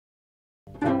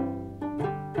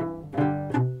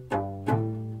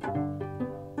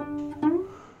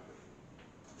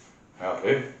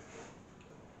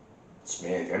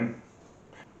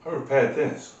prepared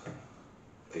this.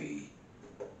 The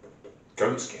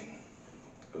goat skin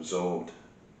absorbed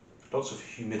lots of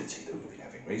humidity that we've been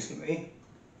having recently,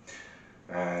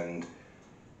 and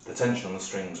the tension on the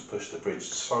strings pushed the bridge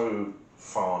so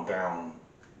far down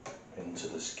into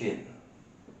the skin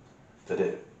that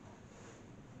it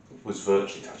was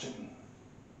virtually touching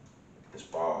this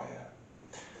bar here,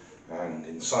 and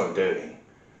in so doing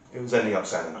it was ending up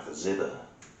sounding like a zither.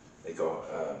 It got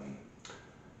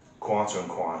quieter and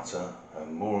quieter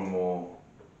and more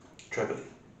trebly,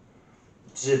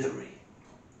 zithery,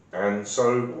 and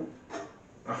so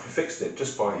I fixed it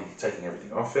just by taking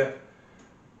everything off it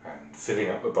and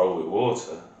filling up the bowl with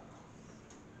water.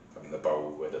 I mean the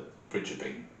bowl where the bridge had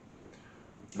been,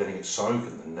 letting it soak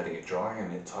and then letting it dry,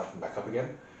 and it tightened back up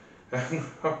again. And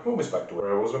I'm almost back to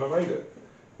where I was when I made it,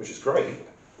 which is great.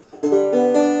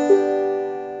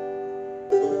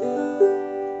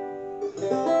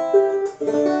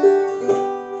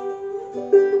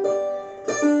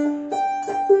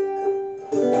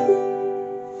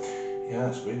 Yeah,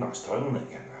 it's a really nice tone on it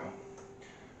again now.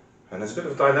 And there's a bit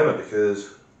of a dilemma because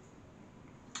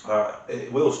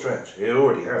it will stretch. It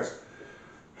already has.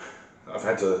 I've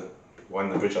had to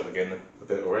wind the bridge up again a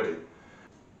bit already.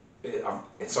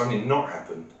 It's only not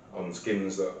happened on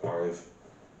skins that I've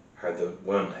had that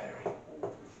weren't hairy,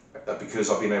 because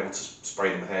I've been able to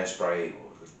spray them with hairspray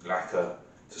or with lacquer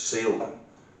to seal them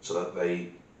so that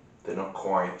they're not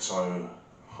quite so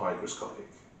hygroscopic.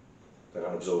 They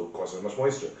don't absorb quite so much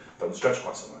moisture, don't stretch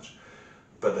quite so much.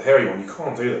 But the hairy one, you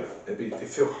can't do that. It'd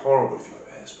feel horrible if you put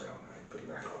hairspray on there, you put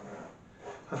lacquer on there.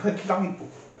 I like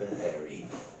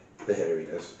the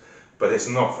hairiness, but it's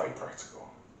not very practical.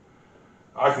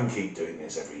 I can keep doing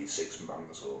this every 6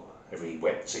 months or every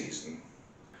wet season,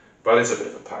 but it's a bit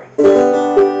of a pain.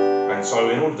 And so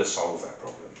in order to solve that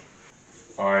problem,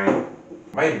 I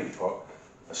made the pot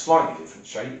a slightly different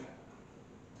shape,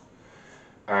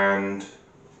 and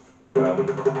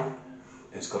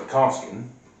it's got a calfskin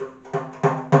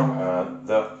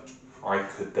that I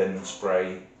could then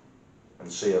spray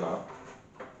and seal up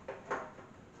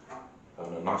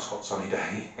on a nice hot sunny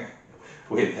day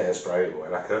with hairspray or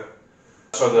lacquer,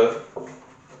 so that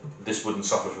this wouldn't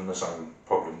suffer from the same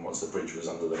problem once the bridge was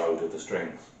under the load of the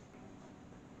strings.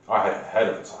 I had a hell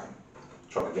of a time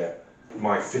trying to get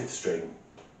my 5th string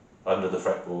under the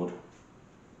fretboard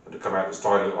and to come out this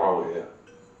tiny little hole here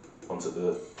onto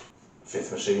the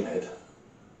 5th machine head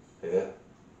here,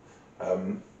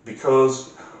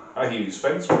 because I use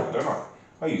fence wire, don't I?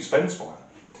 I use fence wire,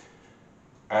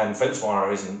 and fence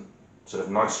wire isn't sort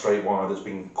of nice straight wire that's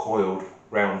been coiled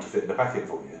round to fit in the packet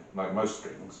for you, like most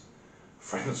strings.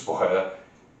 Fence wire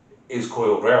is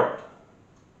coiled round.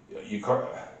 You can't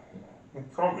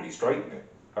really straighten it.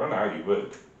 I don't know how you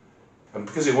would. And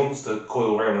because it wants to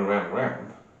coil round and round and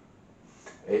round,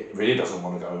 it really doesn't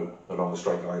want to go along a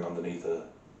straight line underneath the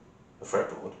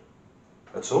fretboard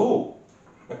at all.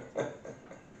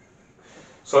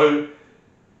 So,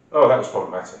 that was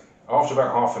problematic. After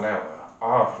about half an hour,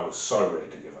 I was so ready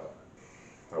to give up.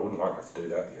 I wouldn't like to do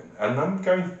that again. And I'm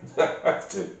going to have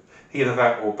to either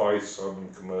that or buy some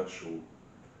commercial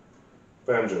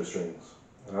banjo strings.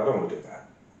 And I don't want to do that.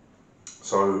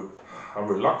 So I'm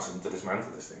reluctant to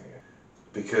dismantle this thing again,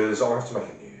 because I'll have to make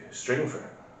a new string for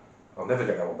it. I'll never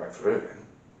get that one back through again.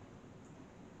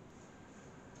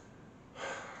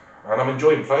 And I'm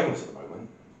enjoying playing this at the moment,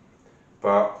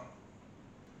 but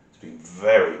it's been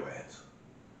very wet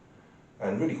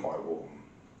and really quite warm.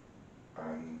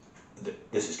 And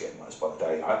this is getting worse by the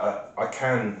day. I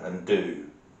can and do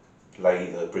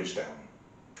lay the bridge down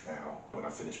now when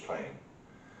I finish playing,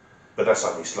 but that's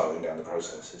only slowing down the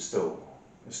process. It's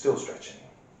still stretching.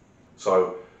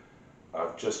 So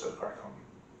I've just got to crack on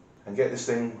and get this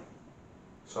thing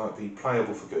so it'd be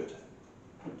playable for good.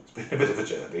 It's been a bit of a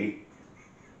journey,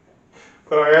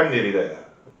 but I am nearly there.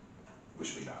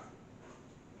 Wish me luck.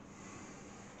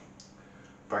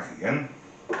 Back again.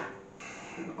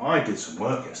 I did some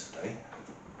work yesterday.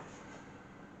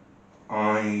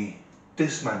 I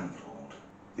dismantled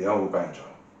the old banjo,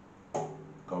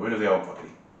 got rid of the old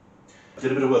body. I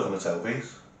did a bit of work on the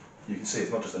tailpiece. You can see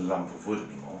it's not just a lump of wood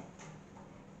anymore.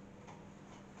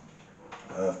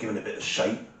 I've given it a bit of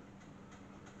shape.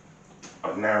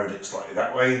 I've narrowed it slightly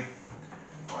that way.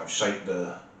 I've shaped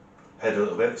the head a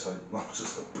little bit so it's not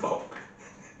just a block.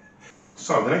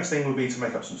 So the next thing will be to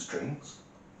make up some strings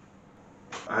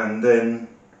and then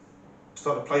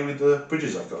start to play with the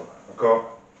bridges I've got. I've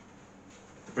got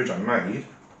the bridge I made,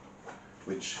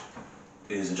 which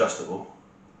is adjustable.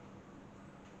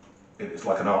 It's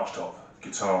like an archtop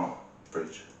guitar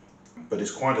bridge, but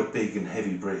it's quite a big and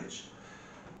heavy bridge.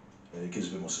 It gives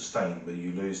a bit more sustain, but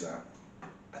you lose that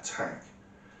attack.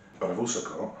 But I've also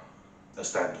got a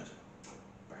standard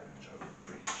banjo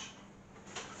bridge.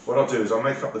 What I'll do is I'll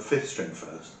make up the 5th string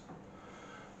first,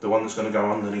 the one that's going to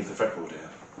go underneath the fretboard here.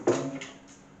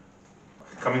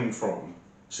 Coming from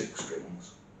 6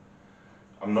 strings,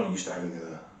 I'm not used to having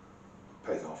a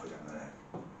peg halfway down the neck.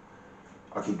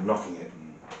 I keep knocking it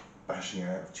and bashing it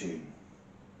out of tune.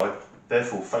 I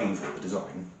therefore favour the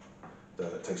design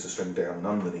that takes the string down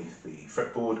underneath the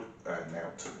fretboard and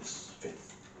out to this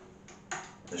 5th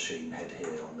machine head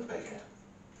here on the peg head.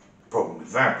 The problem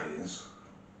with that is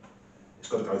it's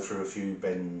got to go through a few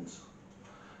bends,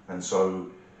 and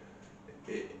so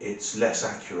it's less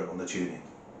accurate on the tuning.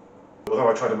 Although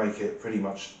I try to make it pretty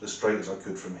much as straight as I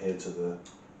could from here to the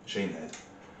machine head,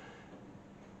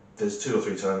 there's 2 or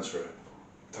 3 turns for it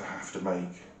to have to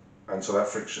make, and so that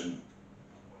friction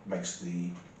makes the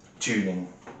tuning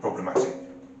problematic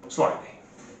slightly.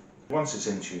 Once it's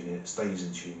in tune, it stays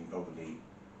in tune probably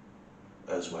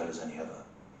as well as any other.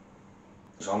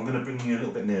 So I'm going to bring you a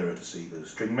little bit nearer to see the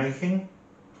string making.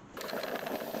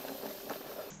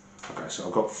 Okay, so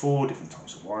I've got 4 different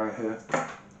types of wire here,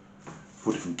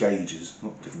 4 different gauges,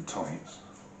 not different types.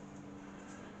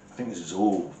 I think this is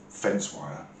all fence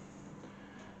wire.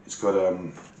 It's got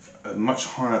a much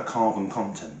higher carbon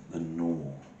content than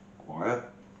normal wire,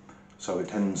 so it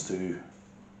tends to,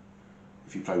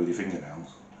 if you play with your fingernails,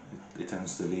 it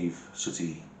tends to leave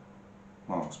sooty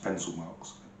marks, pencil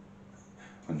marks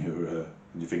on your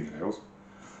fingernails,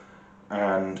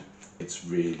 and it's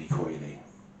really coily,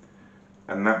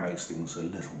 and that makes things a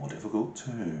little more difficult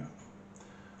too.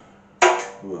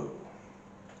 Whoa,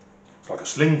 it's like a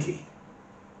slinky.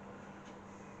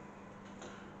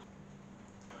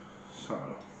 So,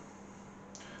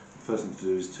 the first thing to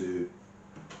do is to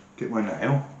get my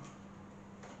nail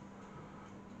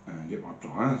and get my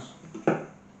pliers,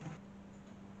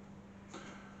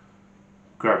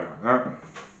 grab it like that,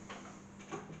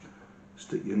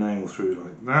 stick your nail through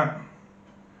like that,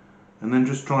 and then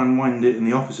just try and wind it in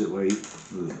the opposite way,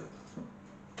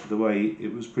 the way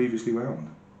it was previously wound,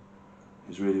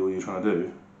 is really all you're trying to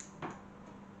do.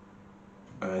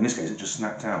 In this case it just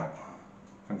snapped out.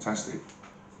 Fantastic.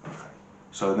 Okay.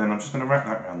 So then I'm just going to wrap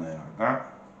that around there like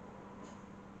that.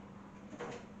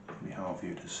 It'll be hard for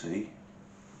you to see.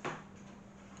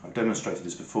 I've demonstrated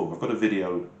this before. I've got a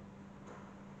video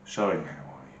showing how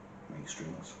I make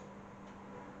strings.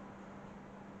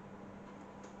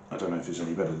 I don't know if it's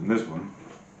any better than this one.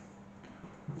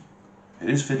 It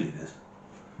is fiddly, this.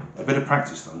 A bit of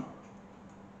practice though.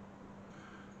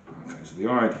 Okay, so the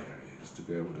idea is to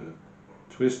be able to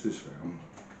twist this round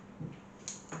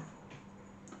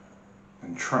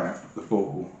and trap the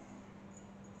ball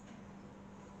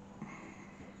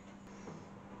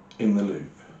in the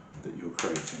loop that you're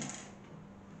creating.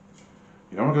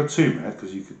 You don't want to go too mad,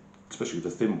 because you could, especially with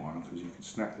the thin one, because you could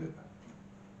snap it.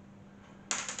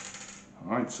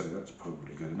 I'd say that's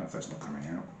probably good enough. That's not coming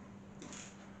out.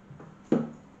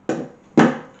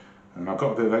 And I've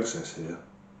got a bit of excess here,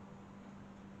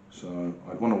 so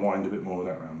I'd want to wind a bit more of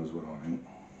that round as well, I think.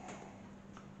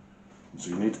 So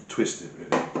you need to twist it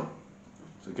really.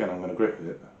 So again, I'm going to grip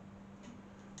it.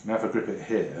 Now if I grip it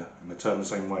here and I turn the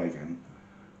same way again,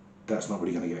 that's not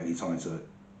really going to get any tighter.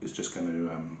 It's just going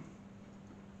to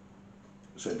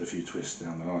send a few twists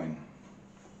down the line.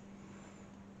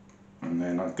 And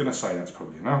then I'm going to say that's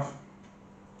probably enough.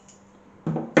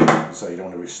 So you don't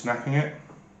want to risk snapping it.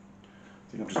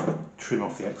 I think I'm just going to trim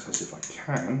off the excess if I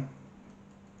can.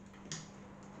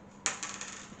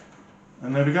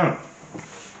 And there we go.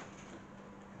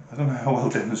 I don't know how well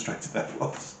demonstrated that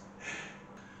was.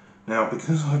 Now,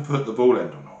 because I put the ball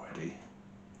end on already,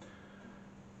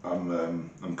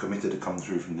 I'm committed to come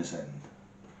through from this end.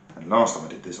 And last time I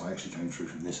did this, I actually came through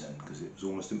from this end because it was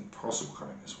almost impossible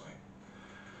coming this way.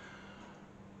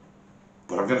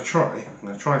 But I'm going to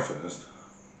try first,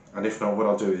 and if not, what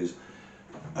I'll do is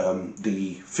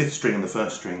the 5th string and the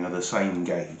 1st string are the same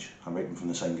gauge. I make them from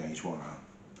the same gauge wire.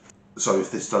 So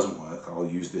if this doesn't work, I'll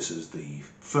use this as the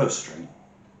 1st string,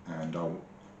 and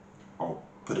I'll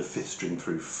put a 5th string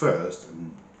through first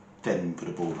and then put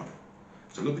a ball on it.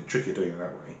 It's a little bit trickier doing it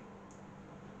that way.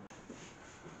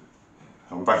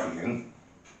 I'm back again.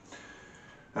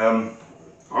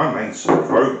 I made some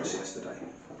progress yesterday.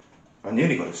 I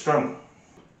nearly got it strung,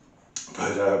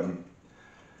 but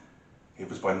it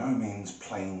was by no means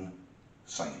plain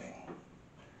sailing.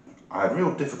 I had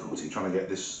real difficulty trying to get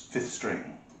this 5th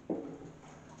string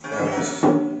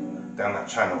down that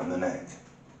channel in the neck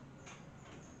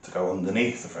to go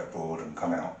underneath the fretboard and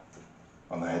come out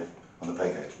on the head, on the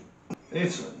peg head.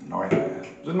 It's a nightmare.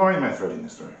 It's a nightmare threading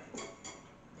this through.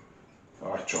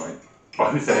 I tried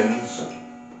both ends.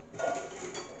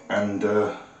 and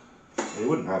he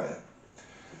wouldn't have it.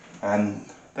 And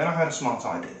then I had a smart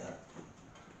idea.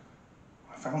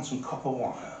 I found some copper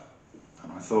wire,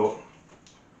 and I thought,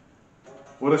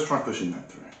 well, let's try pushing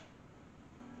that through,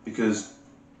 because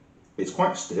it's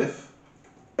quite stiff,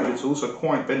 but it's also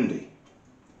quite bendy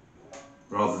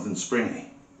rather than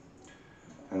springy.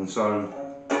 And so,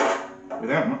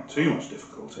 without too much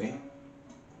difficulty,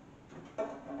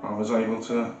 I was able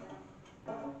to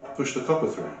push the copper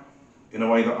through in a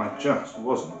way that I just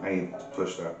wasn't able to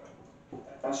push that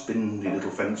spindly little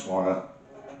fence wire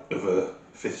of a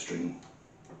 5th string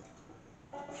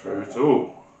through at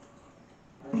all.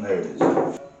 And there it is,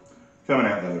 coming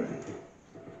out the other end.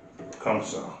 Comme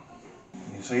ça.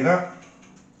 You see that?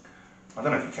 I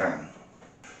don't know if you can,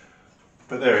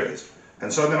 but there it is.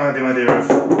 And so then I had the idea of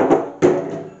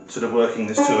sort of working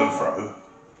this to and fro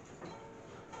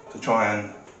to try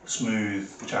and smooth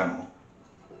the channel.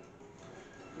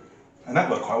 And that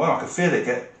worked quite well. I could feel it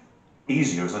get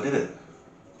easier as I did it.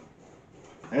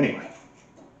 Anyway,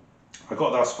 I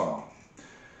got thus far,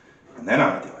 and then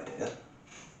I had the idea,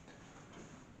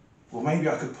 well, maybe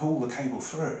I could pull the cable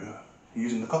through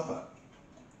using the copper.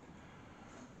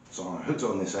 So I hooked it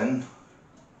on this end,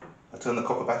 I turned the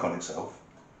copper back on itself,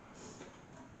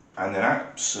 and then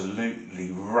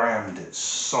absolutely rammed it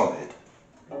solid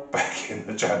back in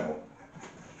the channel,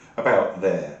 about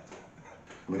there.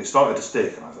 I mean, it started to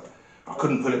stick, and I thought, I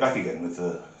couldn't pull it back again with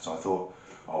the, so I thought,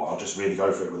 oh, I'll just really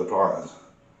go for it with the pliers.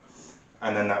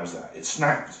 And then that was that. It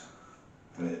snapped,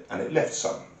 and it left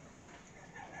some.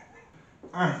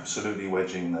 Absolutely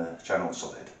wedging the channel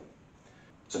solid.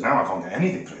 So now I can't get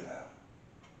anything through there.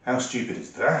 How stupid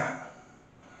is that?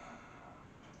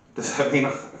 Does that mean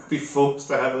I'll be forced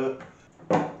to have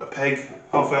a peg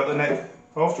halfway up the neck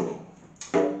after all?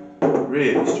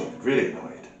 Really stupid, really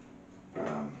annoyed.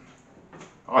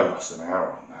 I lost an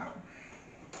hour on that,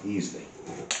 easily.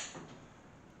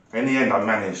 In the end I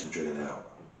managed to drill it out.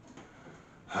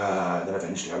 Then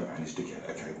eventually I managed to get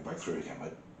a cable back through again,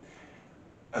 but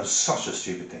it was such a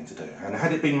stupid thing to do. And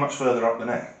had it been much further up the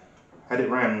neck, had it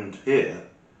rammed here,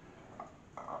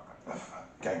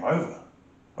 game over.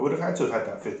 I would have had to have had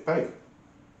that 5th peg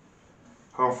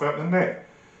halfway up the neck.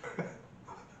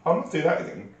 I'll not do that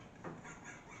again.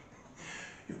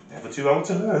 You're never too old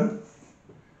to learn.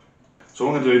 So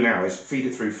what I'm going to do now is feed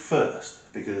it through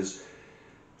first, because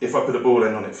if I put a ball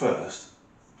end on it first,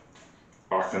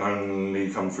 I can only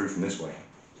come through from this way.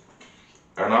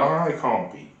 And I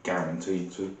can't be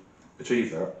guaranteed to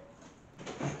achieve that.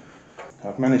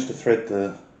 I've managed to thread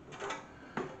the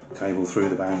cable through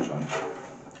the banjo,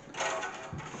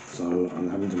 so I'm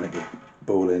having to make the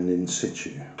ball end in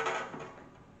situ.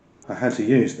 I had to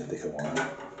use the thicker wire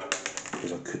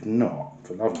because I could not,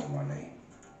 for love nor money,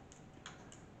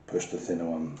 push the thinner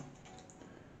one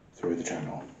through the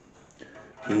channel,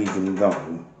 even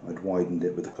though I'd widened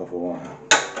it with the copper wire.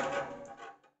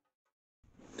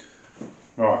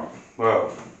 Right,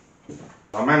 well,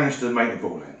 I managed to make the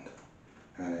ball end,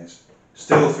 and it's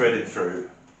still threaded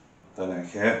through the neck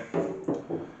here.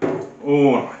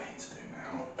 All I need to do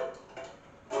now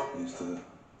is to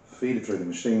feed it through the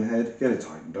machine head, get it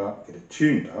tightened up, get it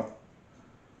tuned up,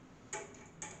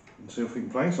 and see if we can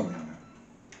play something on it.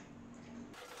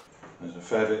 There's a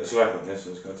fair bit of slack on this,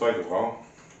 so it's going to take a while.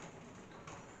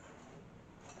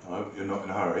 I hope you're not in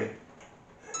a hurry.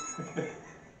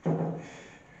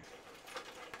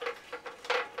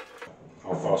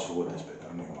 I'll fast forward this bit,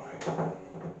 don't you worry.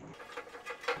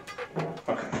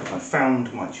 Okay, I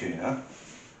found my tuner.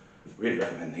 Really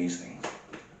recommend these things.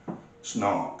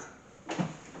 Snark.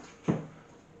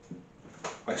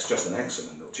 It's just an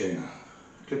excellent little tuner.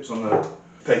 Clips on the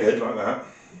peg head like that.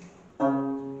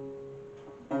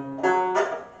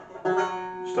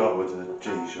 Start with the G,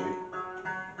 shall we?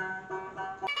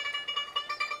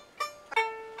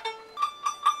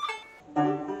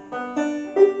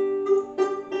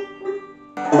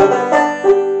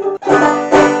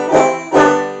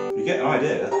 You get an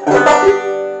idea.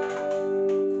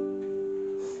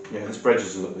 Yeah, this bridge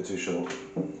is a little bit too short.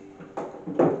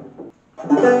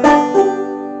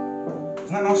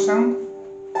 Isn't that a nice sound?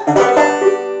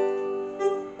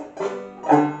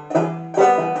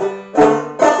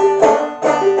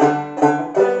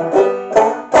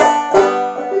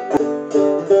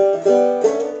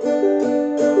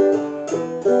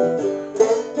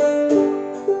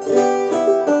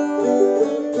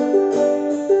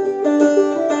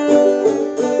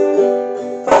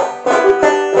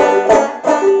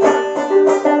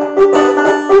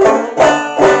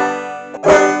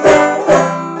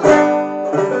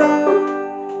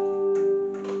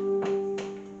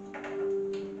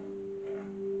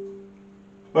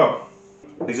 Well,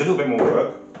 needs a little bit more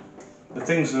work, the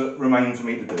things that remain for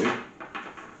me to do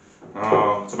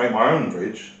are to make my own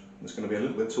bridge. It's going to be a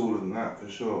little bit taller than that for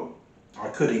sure. I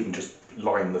could even just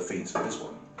line the feet of this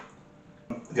one.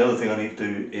 The other thing I need to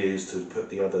do is to put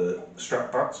the other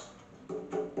strap butts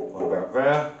on about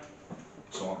there,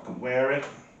 so I can wear it.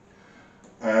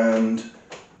 And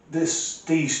this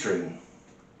D string,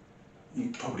 you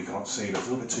probably can't see, but it's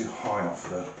a little bit too high off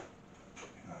the, you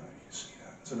can see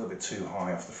that, it's a little bit too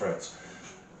high off the frets.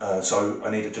 So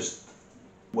I need to just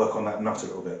work on that nut a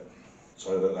little bit,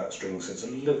 so that that string sits a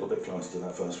little bit closer to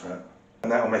that first fret.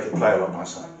 And that will make it play a lot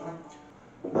nicer.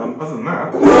 Other than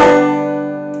that,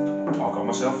 I got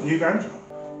myself a new banjo.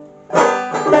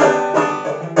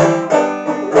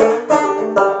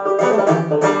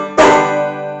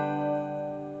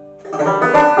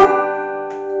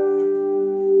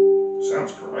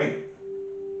 Sounds great.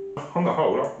 On the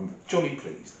whole, I'm jolly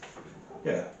pleased.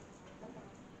 Yeah.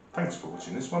 Thanks for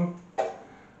watching this one.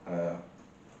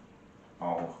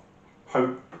 I'll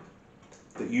hope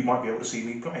that you might be able to see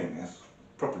me playing this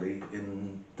properly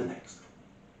in the next.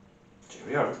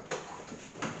 Cheerio.